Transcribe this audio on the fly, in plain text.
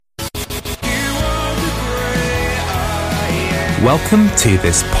Welcome to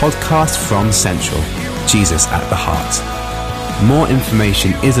this podcast from Central, Jesus at the Heart. More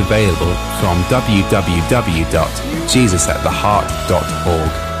information is available from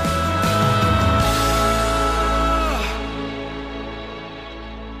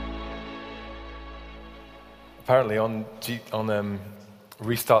Apparently on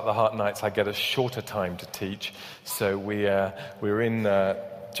Restart the Heart nights, I get a shorter time to teach. So we're in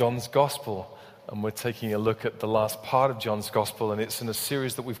John's Gospel, and we're taking a look at the last part of John's Gospel, and it's in a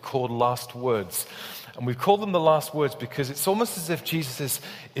series that we've called Last Words. And we've called them the last words because it's almost as if Jesus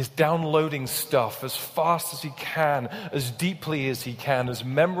is downloading stuff as fast as he can, as deeply as he can, as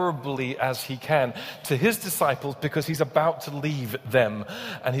memorably as he can to his disciples, because he's about to leave them.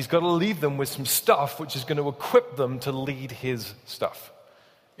 And he's got to leave them with some stuff which is going to equip them to lead his stuff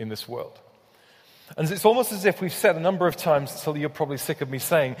in this world. And it's almost as if we've said a number of times, so you're probably sick of me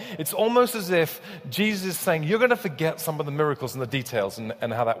saying, it's almost as if Jesus is saying, you're going to forget some of the miracles and the details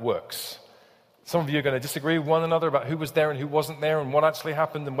and how that works. Some of you are going to disagree with one another about who was there and who wasn't there and what actually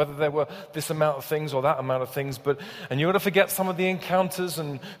happened and whether there were this amount of things or that amount of things. And you're going to forget some of the encounters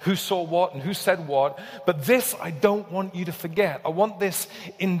and who saw what and who said what. But this I don't want you to forget. I want this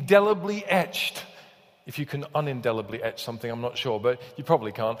indelibly etched. If you can unindelibly etch something, I'm not sure, but you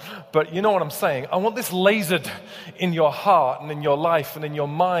probably can't. But you know what I'm saying. I want this lasered in your heart and in your life and in your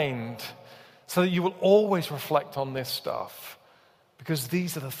mind so that you will always reflect on this stuff. Because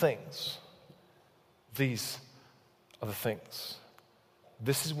these are the things. These are the things.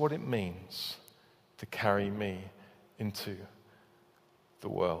 This is what it means to carry me into the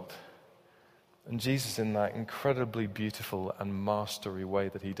world. And Jesus, in that incredibly beautiful and mastery way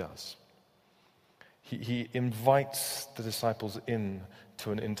that he does, He invites the disciples in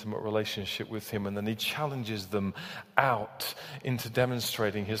to an intimate relationship with him, and then he challenges them out into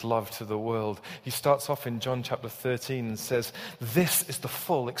demonstrating his love to the world. He starts off in John chapter 13 and says, this is the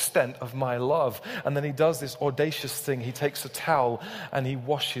full extent of my love. And then he does this audacious thing. He takes a towel and he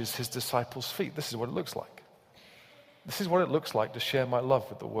washes his disciples' feet. This is what it looks like. This is what it looks like to share my love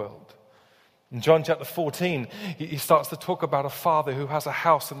with the world. In John chapter 14, he starts to talk about a father who has a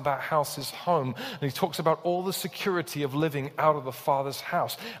house, and that house is home. And he talks about all the security of living out of the father's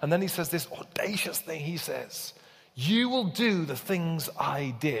house. And then he says this audacious thing. He says, you will do the things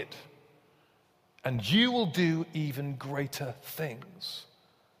I did, and you will do even greater things.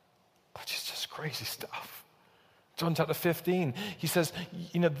 Which is just crazy stuff. John chapter 15, he says,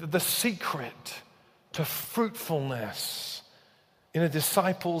 the secret to fruitfulness in a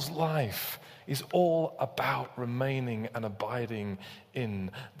disciple's life is all about remaining and abiding in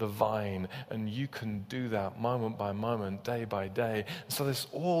the vine. And you can do that moment by moment, day by day. So there's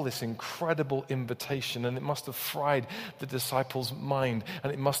all this incredible invitation, and it must have fried the disciples' mind,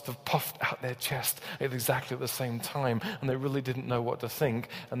 and it must have puffed out their chest at exactly the same time, and they really didn't know what to think.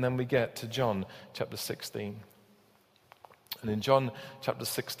 And then we get to John chapter 16. And in John chapter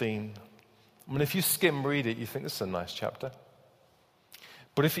 16, if you skim read it, you think this is a nice chapter.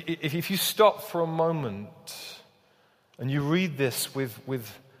 But if you stop for a moment and you read this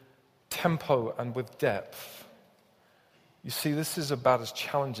with tempo and with depth, you see this is about as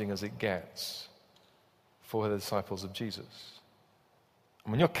challenging as it gets for the disciples of Jesus. I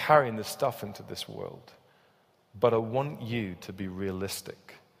mean, you're carrying this stuff into this world, but I want you to be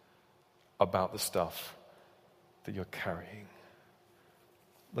realistic about the stuff that you're carrying.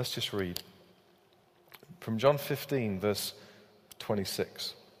 Let's just read from John 15, verse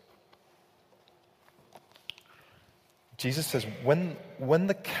 26. Jesus says, when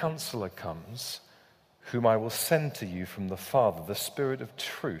the counselor comes, whom I will send to you from the Father, the Spirit of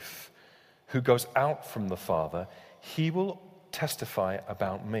truth, who goes out from the Father, he will testify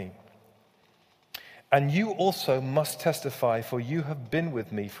about me. And you also must testify, for you have been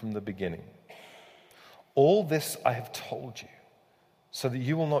with me from the beginning. All this I have told you, so that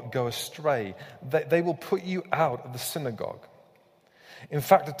you will not go astray. They will put you out of the synagogue. In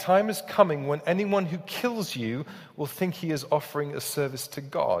fact, a time is coming when anyone who kills you will think he is offering a service to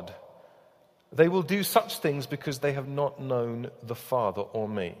God. They will do such things because they have not known the Father or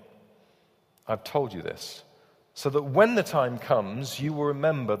me. I've told you this, so that when the time comes, you will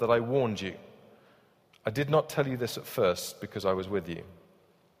remember that I warned you. I did not tell you this at first because I was with you.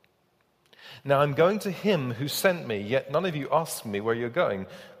 Now I'm going to him who sent me, yet none of you asked me where you're going.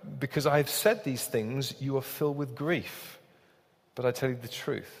 Because I have said these things, you are filled with grief. But I tell you the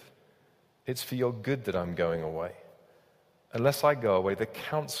truth, it's for your good that I'm going away. Unless I go away, the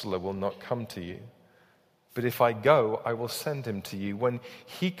counselor will not come to you. But if I go, I will send him to you. When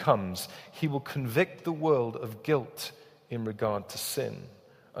he comes, he will convict the world of guilt in regard to sin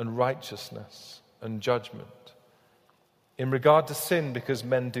and righteousness and judgment. In regard to sin, because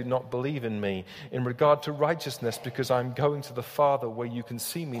men do not believe in me. In regard to righteousness, because I'm going to the Father where you can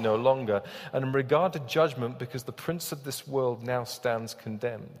see me no longer. And in regard to judgment, because the prince of this world now stands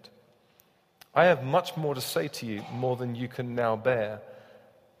condemned. I have much more to say to you, more than you can now bear.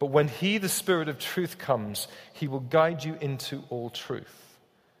 But when he, the Spirit of truth, comes, he will guide you into all truth.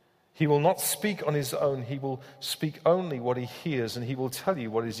 He will not speak on his own. He will speak only what he hears, and he will tell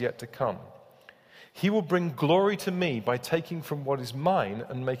you what is yet to come. He will bring glory to me by taking from what is mine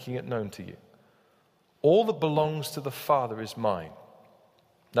and making it known to you. All that belongs to the Father is mine.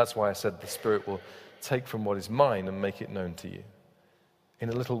 That's why I said the Spirit will take from what is mine and make it known to you. In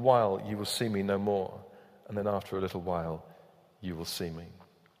a little while you will see me no more, and then after a little while you will see me.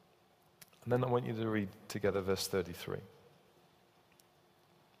 And then I want you to read together verse 33.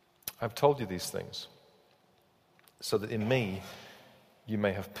 I've told you these things so that in me you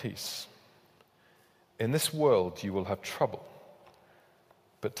may have peace. In this world you will have trouble,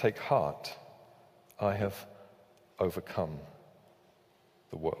 but take heart, I have overcome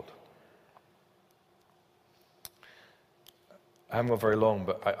the world. I haven't got very long,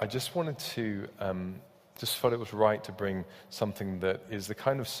 but I just wanted to, just felt it was right to bring something that is the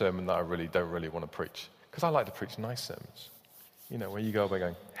kind of sermon that I don't really want to preach. Because I like to preach nice sermons. You know, where you go by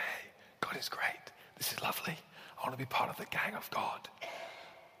going, hey, God is great. This is lovely. I want to be part of the gang of God.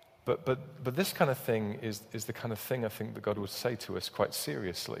 But this kind of thing is the kind of thing I think that God would say to us quite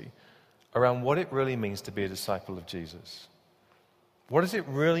seriously around what it really means to be a disciple of Jesus. What does it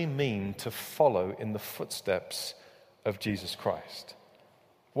really mean to follow in the footsteps of Jesus Christ?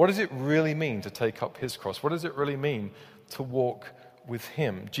 What does it really mean to take up his cross? What does it really mean to walk with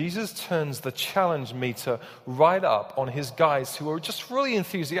him? Jesus turns the challenge meter right up on his guys who are just really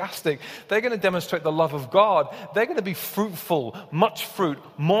enthusiastic. They're going to demonstrate the love of God. They're going to be fruitful, much fruit,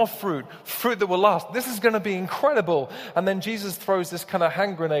 more fruit, fruit that will last. This is going to be incredible. And then Jesus throws this kind of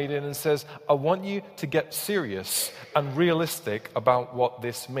hand grenade in and says, I want you to get serious and realistic about what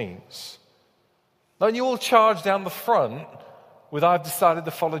this means. Don't you all charge down the front with I've decided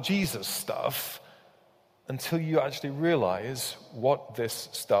to follow Jesus stuff until you actually realize what this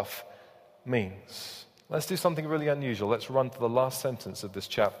stuff means. Let's do something really unusual. Let's run to the last sentence of this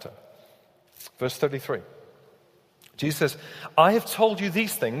chapter. Verse 33. Jesus says, I have told you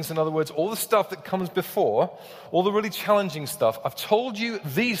these things. In other words, all the stuff that comes before, all the really challenging stuff, I've told you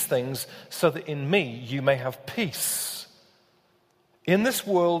these things so that in me you may have peace. In this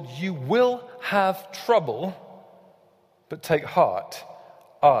world you will have trouble, but take heart,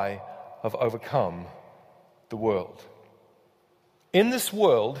 I have overcome the world. In this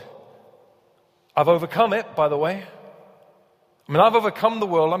world, I've overcome it, by the way. I mean, I've overcome the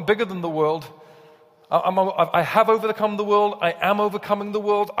world. I'm bigger than the world. I have overcome the world. I am overcoming the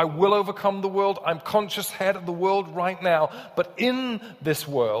world. I will overcome the world. I'm conscious head of the world right now. But in this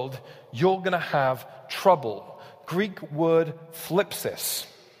world, you're going to have trouble. Greek word phlipsis.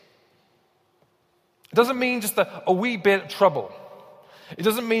 It doesn't mean just a wee bit of trouble. It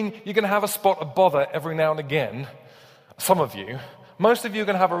doesn't mean you're going to have a spot of bother every now and again. Some of you. Most of you are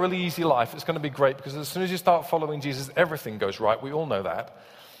going to have a really easy life. It's going to be great because as soon as you start following Jesus, everything goes right. We all know that.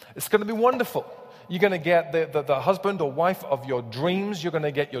 It's going to be wonderful. You're going to get the husband or wife of your dreams. You're going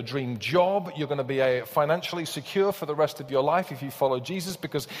to get your dream job. You're going to be financially secure for the rest of your life if you follow Jesus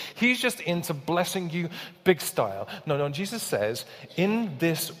because he's just into blessing you big style. No, Jesus says, in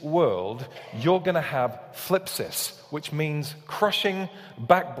this world, you're going to have phlipsis, which means crushing,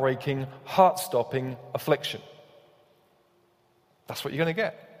 backbreaking, heart-stopping affliction. That's what you're going to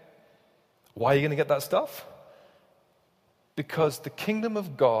get. Why are you going to get that stuff? Because the kingdom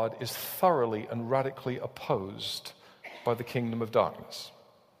of God is thoroughly and radically opposed by the kingdom of darkness.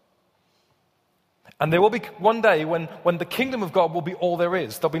 And there will be one day when the kingdom of God will be all there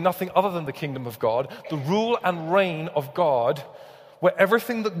is. There'll be nothing other than the kingdom of God, the rule and reign of God, where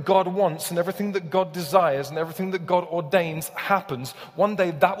everything that God wants and everything that God desires and everything that God ordains happens. One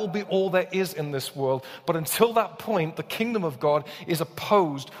day that will be all there is in this world. But until that point, the kingdom of God is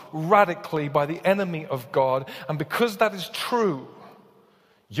opposed radically by the enemy of God. And because that is true,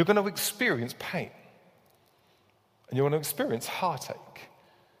 you're going to experience pain. And you're going to experience heartache.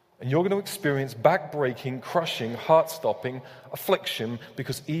 And you're going to experience back-breaking, crushing, heart-stopping affliction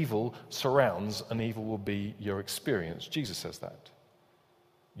because evil surrounds and evil will be your experience. Jesus says that.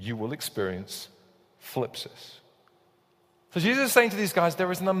 You will experience phlipsis. So Jesus is saying to these guys,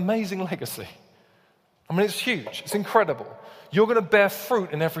 there is an amazing legacy. I mean, it's huge. It's incredible. You're going to bear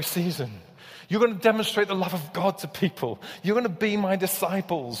fruit in every season. You're going to demonstrate the love of God to people. You're going to be my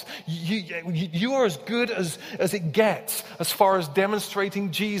disciples. You are as good as it gets as far as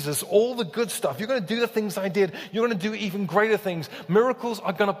demonstrating Jesus, all the good stuff. You're going to do the things I did. You're going to do even greater things. Miracles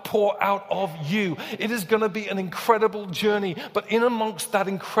are going to pour out of you. It is going to be an incredible journey. But in amongst that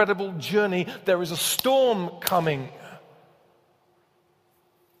incredible journey, there is a storm coming.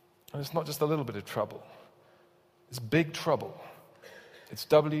 And it's not just a little bit of trouble. It's big trouble. It's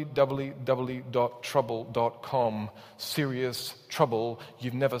www.trouble.com. Serious trouble.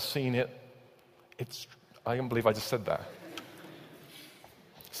 You've never seen it. I can't believe I just said that.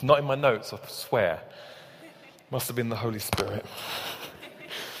 It's not in my notes, I swear. Must have been the Holy Spirit.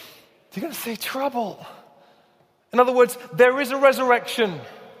 You're going to see trouble. In other words, there is a resurrection.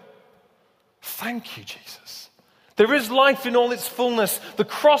 Thank you, Jesus. There is life in all its fullness. The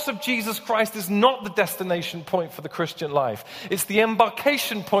cross of Jesus Christ is not the destination point for the Christian life. It's the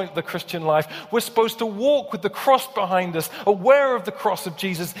embarkation point of the Christian life. We're supposed to walk with the cross behind us, aware of the cross of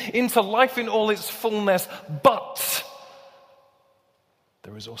Jesus, into life in all its fullness. But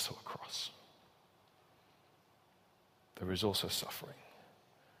there is also a cross. There is also suffering.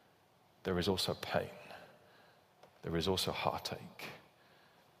 There is also pain. There is also heartache.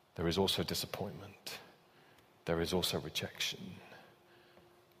 There is also disappointment. There is also rejection.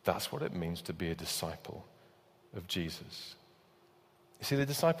 That's what it means to be a disciple of Jesus. You see, the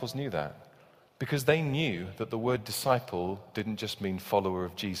disciples knew that because they knew that the word disciple didn't just mean follower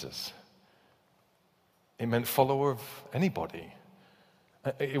of Jesus. It meant follower of anybody.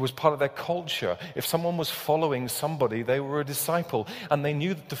 It was part of their culture. If someone was following somebody, they were a disciple. And they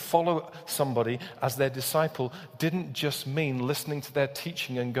knew that to follow somebody as their disciple didn't just mean listening to their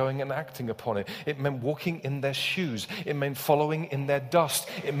teaching and going and acting upon it. It meant walking in their shoes. It meant following in their dust.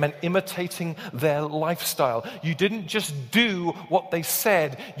 It meant imitating their lifestyle. You didn't just do what they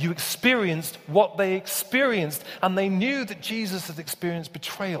said. You experienced what they experienced. And they knew that Jesus had experienced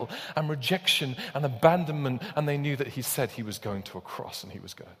betrayal and rejection and abandonment. And they knew that he said he was going to a cross and he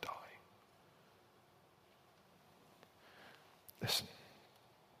was going to die. Listen,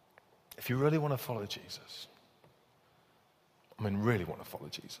 if you really want to follow Jesus, really want to follow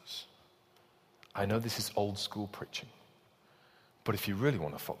Jesus, I know this is old school preaching, but if you really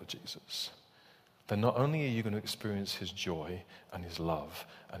want to follow Jesus, then not only are you going to experience his joy and his love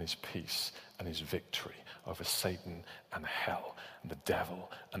and his peace and his victory over Satan and hell and the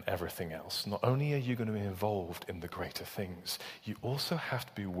devil and everything else, not only are you going to be involved in the greater things, you also have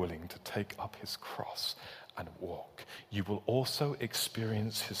to be willing to take up his cross and walk. You will also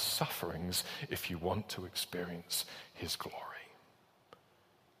experience his sufferings if you want to experience his glory.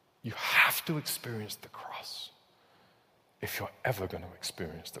 You have to experience the cross if you're ever going to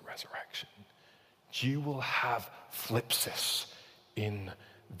experience the resurrection. You will have thlipsis in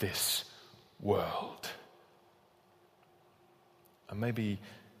this world. And maybe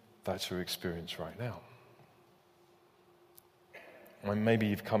that's your experience right now. Maybe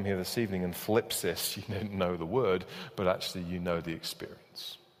you've come here this evening and thlipsis, you didn't know the word, but actually you know the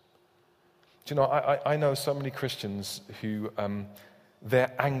experience. Do you know, I know so many Christians who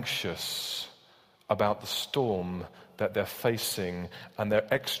they're anxious about the storm that they're facing, and they're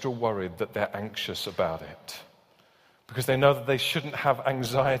extra worried that they're anxious about it. Because they know that they shouldn't have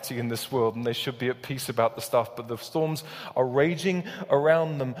anxiety in this world and they should be at peace about the stuff, but the storms are raging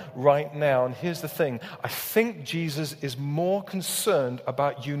around them right now. And here's the thing, I think Jesus is more concerned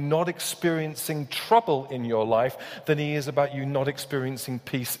about you not experiencing trouble in your life than he is about you not experiencing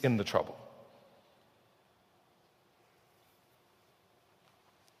peace in the trouble.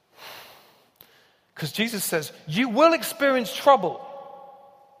 Because Jesus says, you will experience trouble.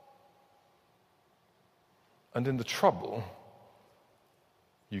 And in the trouble,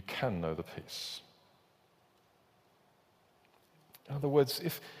 you can know the peace. In other words,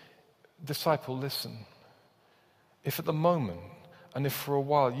 disciple, listen. If at the moment, and if for a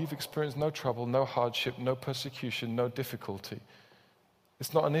while you've experienced no trouble, no hardship, no persecution, no difficulty,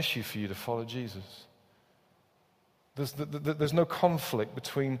 it's not an issue for you to follow Jesus. There's no conflict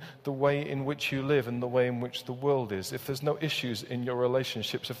between the way in which you live and the way in which the world is. If there's no issues in your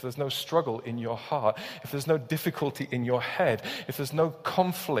relationships, if there's no struggle in your heart, if there's no difficulty in your head, if there's no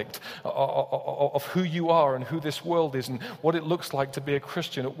conflict of who you are and who this world is and what it looks like to be a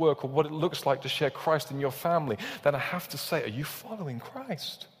Christian at work or what it looks like to share Christ in your family, then I have to say, are you following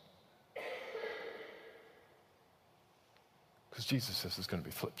Christ? Because Jesus says there's going to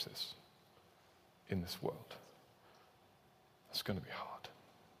be thlipsis in this world. It's going to be hard.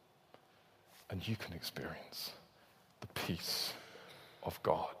 And you can experience the peace of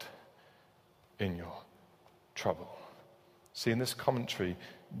God in your trouble. See, in this commentary,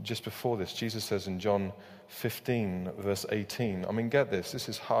 just before this, Jesus says in John 15, verse 18, I mean, get this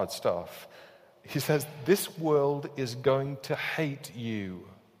is hard stuff. He says, this world is going to hate you.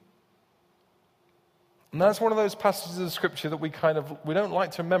 And that's one of those passages of Scripture that we don't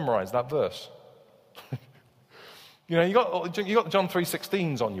like to memorize, that verse. You got John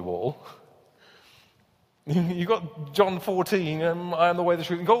 3:16s on your wall. You got John 14, I am the way, the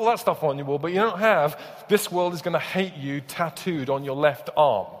truth. You got all that stuff on your wall, but you don't have, this world is going to hate you tattooed on your left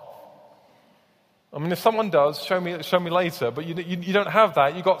arm. I mean, if someone does, show me later, but you don't have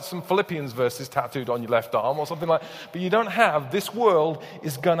that. You got some Philippians verses tattooed on your left arm or something like that. But you don't have, this world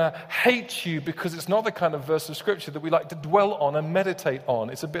is going to hate you, because it's not the kind of verse of Scripture that we like to dwell on and meditate on.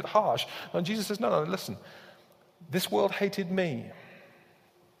 It's a bit harsh. And Jesus says, no, listen. This world hated me.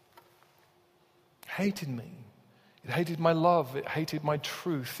 Hated me. It hated my love. It hated my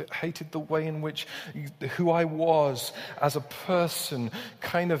truth. It hated the way in which who I was as a person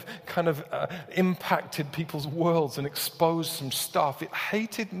kind of impacted people's worlds and exposed some stuff. It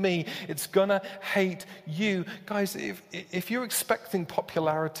hated me. It's gonna hate you. Guys, if you're expecting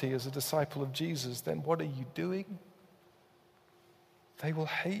popularity as a disciple of Jesus, then what are you doing? They will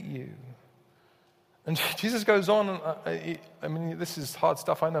hate you. And Jesus goes on, I mean, this is hard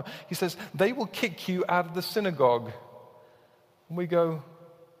stuff, I know. He says, they will kick you out of the synagogue. And we go,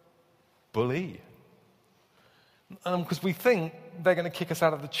 bully. Because we think they're going to kick us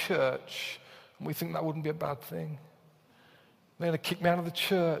out of the church. And we think that wouldn't be a bad thing. They're going to kick me out of the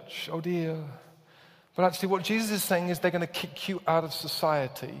church. Oh dear. But actually what Jesus is saying is they're going to kick you out of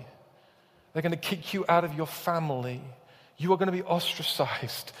society. They're going to kick you out of your family. You are going to be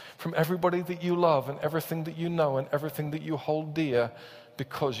ostracized from everybody that you love and everything that you know and everything that you hold dear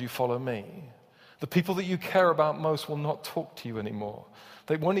because you follow me. The people that you care about most will not talk to you anymore.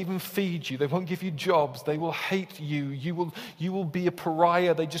 They won't even feed you. They won't give you jobs. They will hate you. You will be a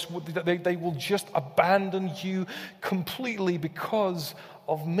pariah. They will just abandon you completely because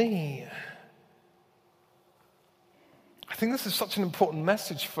of me. I think this is such an important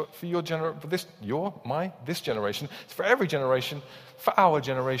message for your generation, this generation. It's for every generation, for our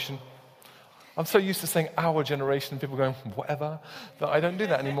generation. I'm so used to saying our generation, people going, whatever, that I don't do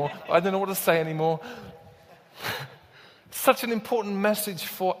that anymore. I don't know what to say anymore. Such an important message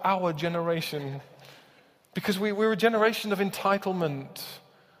for our generation, because we're a generation of entitlement.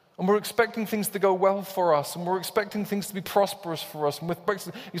 And we're expecting things to go well for us, and we're expecting things to be prosperous for us, and we're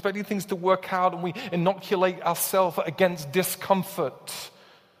expecting things to work out, and we inoculate ourselves against discomfort.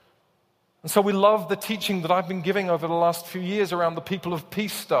 And so we love the teaching that I've been giving over the last few years around the people of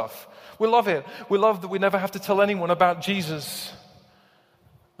peace stuff. We love it. We love that we never have to tell anyone about Jesus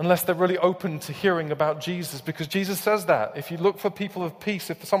unless they're really open to hearing about Jesus, because Jesus says that. If you look for people of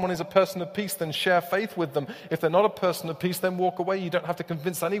peace, if someone is a person of peace, then share faith with them. If they're not a person of peace, then walk away. You don't have to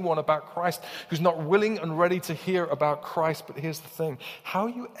convince anyone about Christ who's not willing and ready to hear about Christ. But here's the thing. How are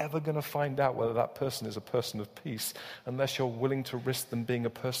you ever going to find out whether that person is a person of peace unless you're willing to risk them being a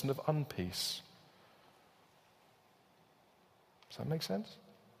person of unpeace? Does that make sense?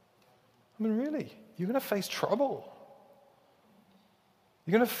 I mean, really, you're going to face trouble.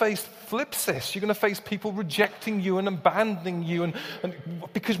 You're going to face flipsis. You're going to face people rejecting you and abandoning you. And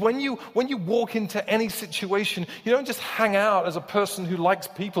because when you walk into any situation, you don't just hang out as a person who likes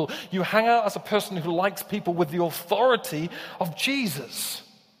people. You hang out as a person who likes people with the authority of Jesus.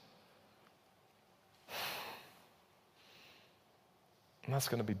 And that's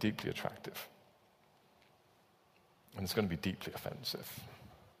going to be deeply attractive. And it's going to be deeply offensive.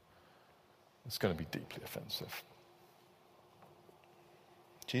 It's going to be deeply offensive.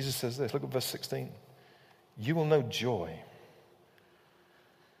 Jesus says this, look at verse 16. You will know joy,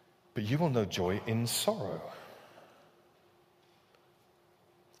 but you will know joy in sorrow.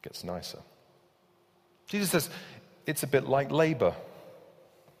 It gets nicer. Jesus says it's a bit like labor.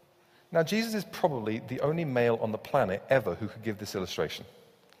 Now, Jesus is probably the only male on the planet ever who could give this illustration.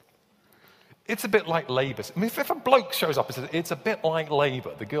 It's a bit like labor. I mean, if a bloke shows up and says, it's a bit like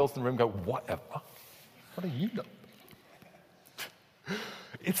labor, the girls in the room go, whatever. What do you know?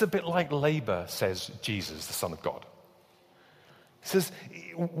 It's a bit like labor, says Jesus, the Son of God. He says,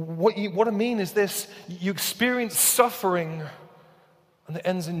 what I mean is this, you experience suffering and it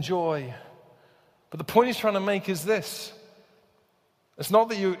ends in joy. But the point he's trying to make is this. It's not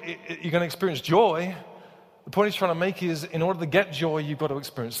that you're going to experience joy. The point he's trying to make is, in order to get joy, you've got to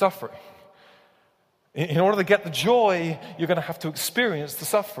experience suffering. In order to get the joy, you're going to have to experience the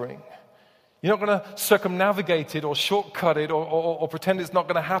suffering. You're not going to circumnavigate it or shortcut it or pretend it's not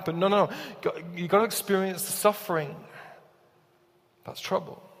going to happen. No. You've got to experience the suffering. That's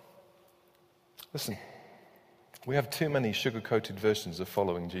trouble. Listen, We have too many sugar-coated versions of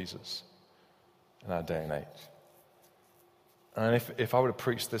following Jesus in our day and age. And if I were to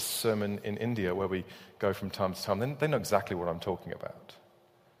preach this sermon in India, where we go from time to time, then they know exactly what I'm talking about.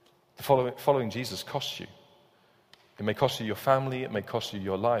 Following Jesus costs you. It may cost you your family, it may cost you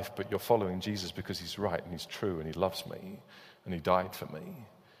your life, but you're following Jesus because he's right and he's true and he loves me and he died for me.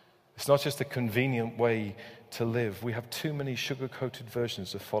 It's not just a convenient way to live. We have too many sugar-coated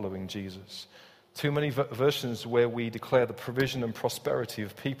versions of following Jesus. Too many versions where we declare the provision and prosperity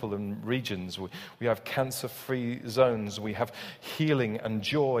of people and regions. We have cancer-free zones. We have healing and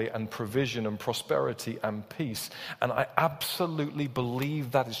joy and provision and prosperity and peace. And I absolutely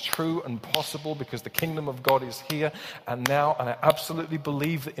believe that is true and possible because the kingdom of God is here and now. And I absolutely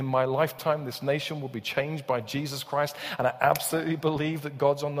believe that in my lifetime this nation will be changed by Jesus Christ. And I absolutely believe that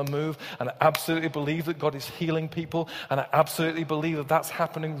God's on the move. And I absolutely believe that God is healing people. And I absolutely believe that that's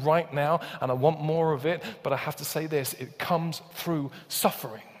happening right now. And I want more of it, but I have to say this, it comes through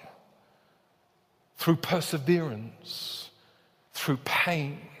suffering, through perseverance, through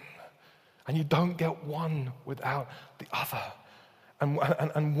pain, and you don't get one without the other,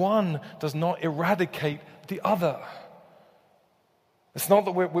 and one does not eradicate the other. It's not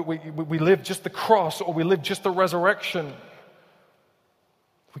that we live just the cross or we live just the resurrection.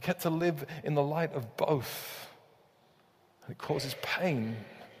 We get to live in the light of both, and it causes pain.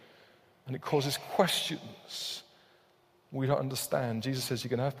 And it causes questions we don't understand. Jesus says you're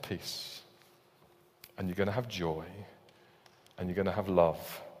going to have peace, and you're going to have joy, and you're going to have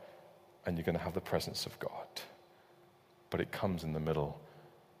love, and you're going to have the presence of God. But it comes in the middle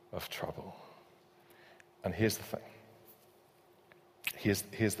of trouble. And here's the thing.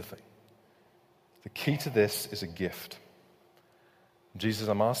 Here's the thing. The key to this is a gift. Jesus,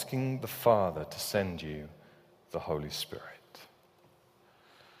 I'm asking the Father to send you the Holy Spirit.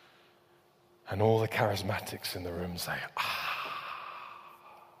 And all the charismatics in the room say,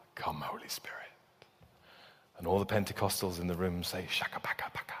 come Holy Spirit. And all the Pentecostals in the room say, shaka baka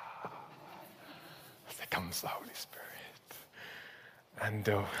baka. There comes the Holy Spirit.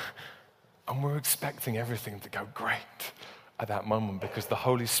 And we're expecting everything to go great at that moment because the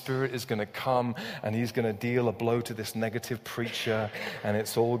Holy Spirit is going to come and he's going to deal a blow to this negative preacher and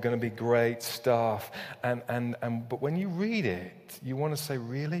it's all going to be great stuff. But when you read it, you want to say,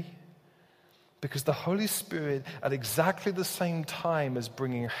 really? Because the Holy Spirit, at exactly the same time as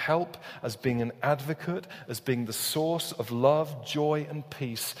bringing help, as being an advocate, as being the source of love, joy, and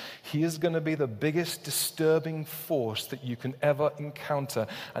peace, he is going to be the biggest disturbing force that you can ever encounter,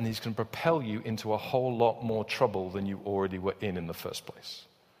 and he's going to propel you into a whole lot more trouble than you already were in the first place.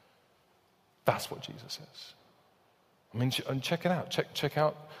 That's what Jesus says. I mean, and check it out. Check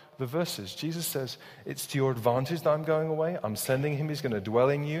out the verses. Jesus says, it's to your advantage that I'm going away. I'm sending him. He's going to dwell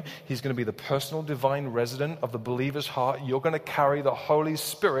in you. He's going to be the personal divine resident of the believer's heart. You're going to carry the Holy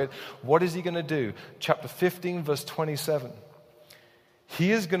Spirit. What is he going to do? Chapter 15, verse 27.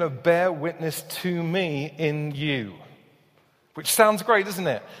 He is going to bear witness to me in you. Which sounds great, doesn't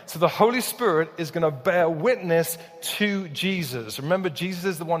it? So the Holy Spirit is going to bear witness to Jesus. Remember, Jesus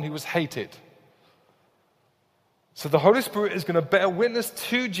is the one who was hated. So the Holy Spirit is going to bear witness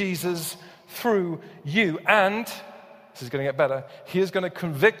to Jesus through you. And, this is going to get better, he is going to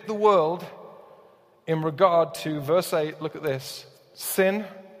convict the world in regard to, verse 8, look at this, sin,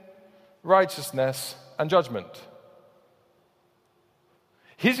 righteousness, and judgment.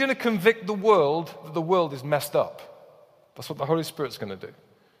 He's going to convict the world that the world is messed up. That's what the Holy Spirit's going to do.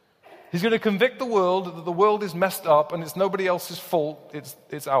 He's going to convict the world that the world is messed up and it's nobody else's fault,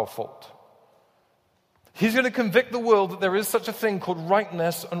 it's our fault. He's going to convict the world that there is such a thing called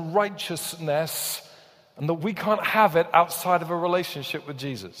rightness and righteousness and that we can't have it outside of a relationship with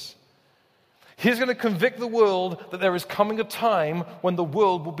Jesus. He's going to convict the world that there is coming a time when the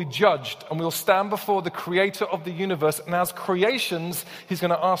world will be judged and we'll stand before the creator of the universe, and as creations, he's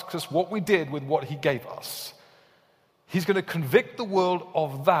going to ask us what we did with what he gave us. He's going to convict the world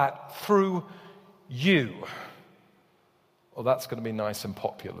of that through you. Well, that's going to be nice and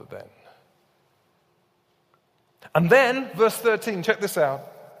popular then. And then, verse 13, check this out.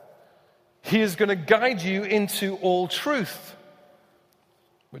 He is going to guide you into all truth,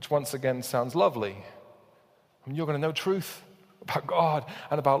 which once again sounds lovely. I mean, you're going to know truth about God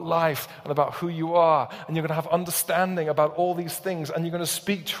and about life and about who you are, and you're going to have understanding about all these things, and you're going to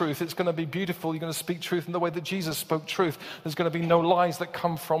speak truth. It's going to be beautiful. You're going to speak truth in the way that Jesus spoke truth. There's going to be no lies that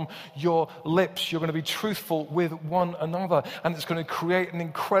come from your lips. You're going to be truthful with one another, and it's going to create an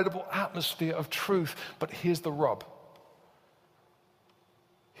incredible atmosphere of truth. But here's the rub.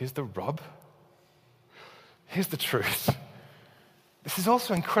 Here's the rub. Here's the truth. This is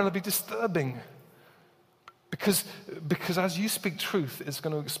also incredibly disturbing. Because as you speak truth, it's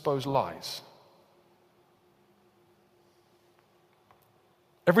going to expose lies.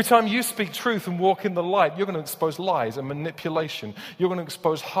 Every time you speak truth and walk in the light, you're going to expose lies and manipulation. You're going to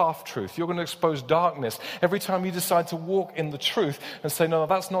expose half-truth. You're going to expose darkness. Every time you decide to walk in the truth and say, no,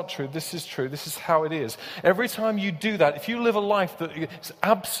 that's not true. This is true. This is how it is. Every time you do that, if you live a life that is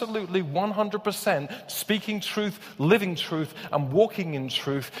absolutely 100% speaking truth, living truth, and walking in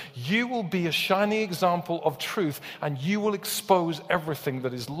truth, you will be a shining example of truth, and you will expose everything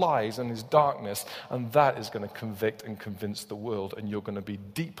that is lies and is darkness, and that is going to convict and convince the world, and you're going to be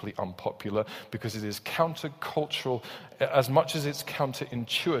deeply unpopular because it is countercultural as much as it's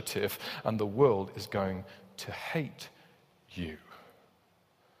counterintuitive, and the world is going to hate you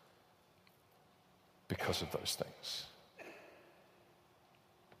because of those things.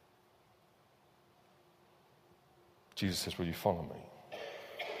 Jesus says, will you follow me?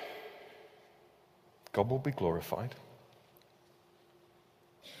 God will be glorified.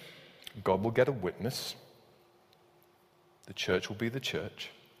 God will get a witness. The church will be the church.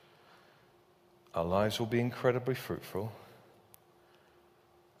 Our lives will be incredibly fruitful.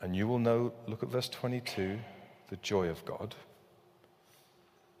 And you will know, look at verse 22, the joy of God.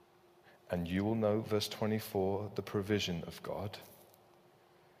 And you will know, verse 24, the provision of God.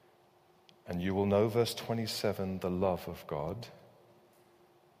 And you will know, verse 27, the love of God.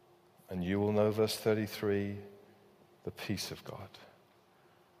 And you will know, verse 33, the peace of God.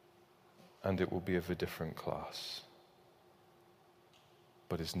 And it will be of a different class.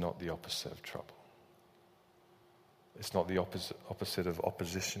 But it's not the opposite of trouble. It's not the opposite of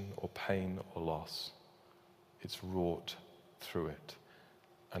opposition or pain or loss. It's wrought through it.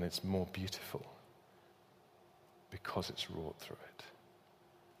 And it's more beautiful because it's wrought through it.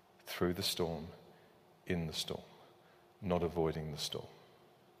 Through the storm, in the storm, not avoiding the storm.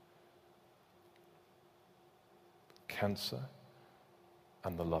 Cancer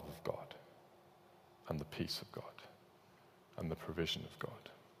and the love of God and the peace of God and the provision of God.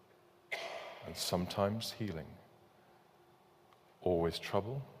 And sometimes healing. Always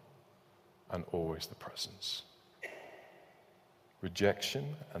trouble and always the presence.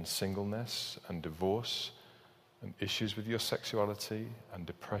 Rejection and singleness and divorce and issues with your sexuality and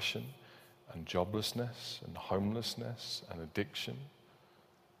depression and joblessness and homelessness and addiction.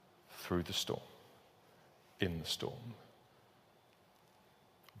 Through the storm, in the storm,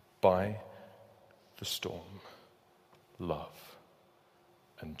 by the storm. Love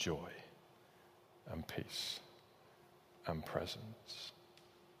and joy and peace and presence.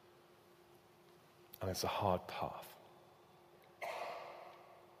 And it's a hard path.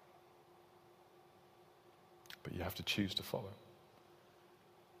 But you have to choose to follow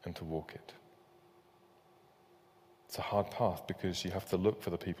and to walk it. It's a hard path because you have to look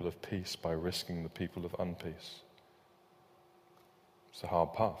for the people of peace by risking the people of unpeace. It's a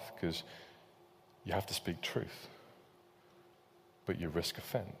hard path because you have to speak truth, but you risk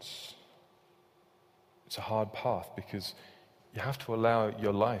offense. It's a hard path because you have to allow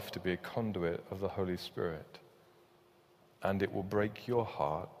your life to be a conduit of the Holy Spirit, and it will break your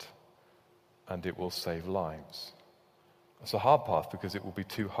heart and it will save lives. It's a hard path because it will be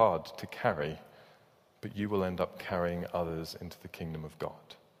too hard to carry, but you will end up carrying others into the kingdom of God.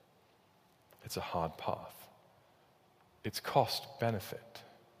 It's a hard path. It's cost benefit.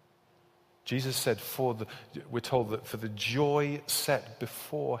 Jesus said, we're told that for the joy set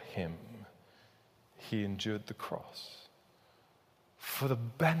before him, he endured the cross. For the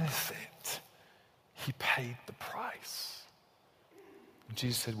benefit, he paid the price. And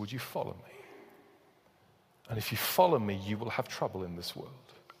Jesus said, would you follow me? And if you follow me, you will have trouble in this world.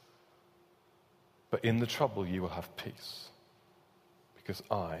 But in the trouble, you will have peace. Because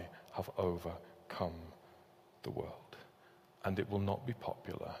I have overcome the world. And it will not be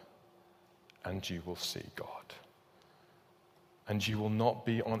popular. And you will see God. And you will not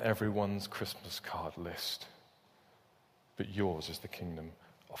be on everyone's Christmas card list. But yours is the kingdom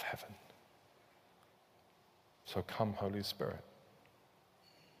of heaven. So come, Holy Spirit.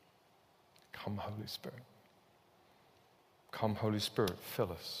 Come, Holy Spirit. Come, Holy Spirit,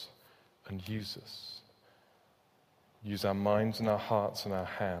 fill us and use us. Use our minds and our hearts and our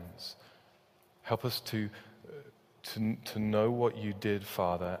hands. Help us to know what you did,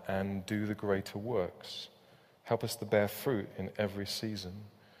 Father, and do the greater works. Help us to bear fruit in every season.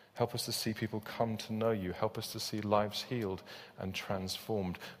 Help us to see people come to know you. Help us to see lives healed and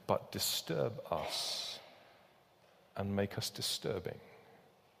transformed. But disturb us and make us disturbing.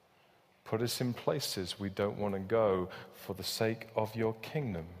 Put us in places we don't want to go for the sake of your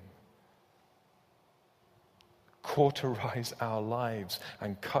kingdom. cauterize our lives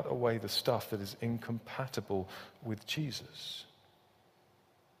and cut away the stuff that is incompatible with Jesus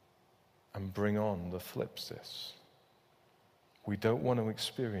and bring on the thlipsis. We don't want to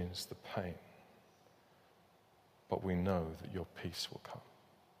experience the pain, but we know that your peace will come.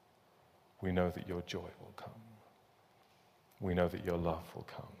 We know that your joy will come. We know that your love will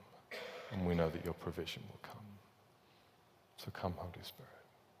come. And we know that your provision will come. So come, Holy Spirit.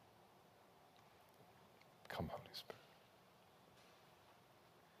 Come, Holy Spirit.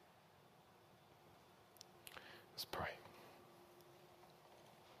 Let's pray.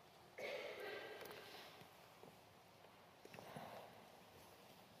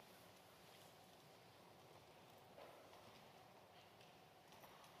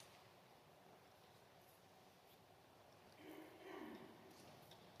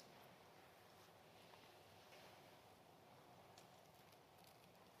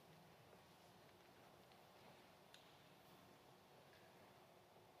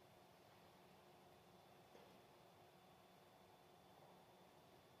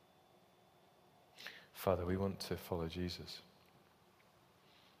 Father, we want to follow Jesus.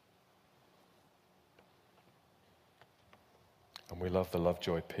 And we love the love,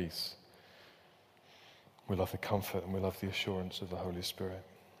 joy, peace. We love the comfort and we love the assurance of the Holy Spirit.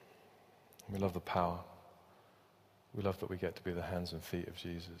 We love the power. We love that we get to be the hands and feet of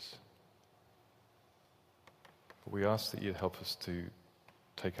Jesus. But we ask that you'd help us to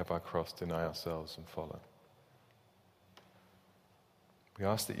take up our cross, deny ourselves and follow. We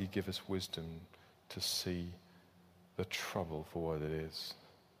ask that you give us wisdom to see the trouble for what it is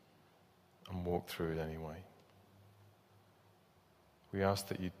and walk through it anyway. We ask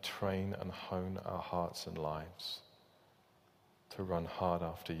that you train and hone our hearts and lives to run hard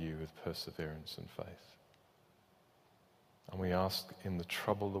after you with perseverance and faith. And we ask in the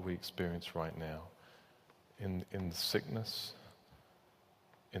trouble that we experience right now, in the sickness,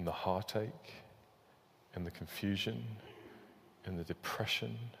 in the heartache, in the confusion, in the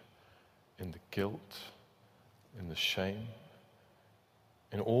depression, in the guilt, in the shame,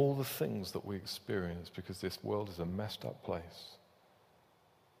 in all the things that we experience because this world is a messed up place.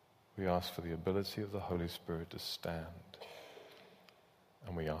 We ask for the ability of the Holy Spirit to stand,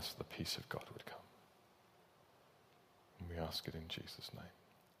 and we ask the peace of God would come. And we ask it in Jesus' name.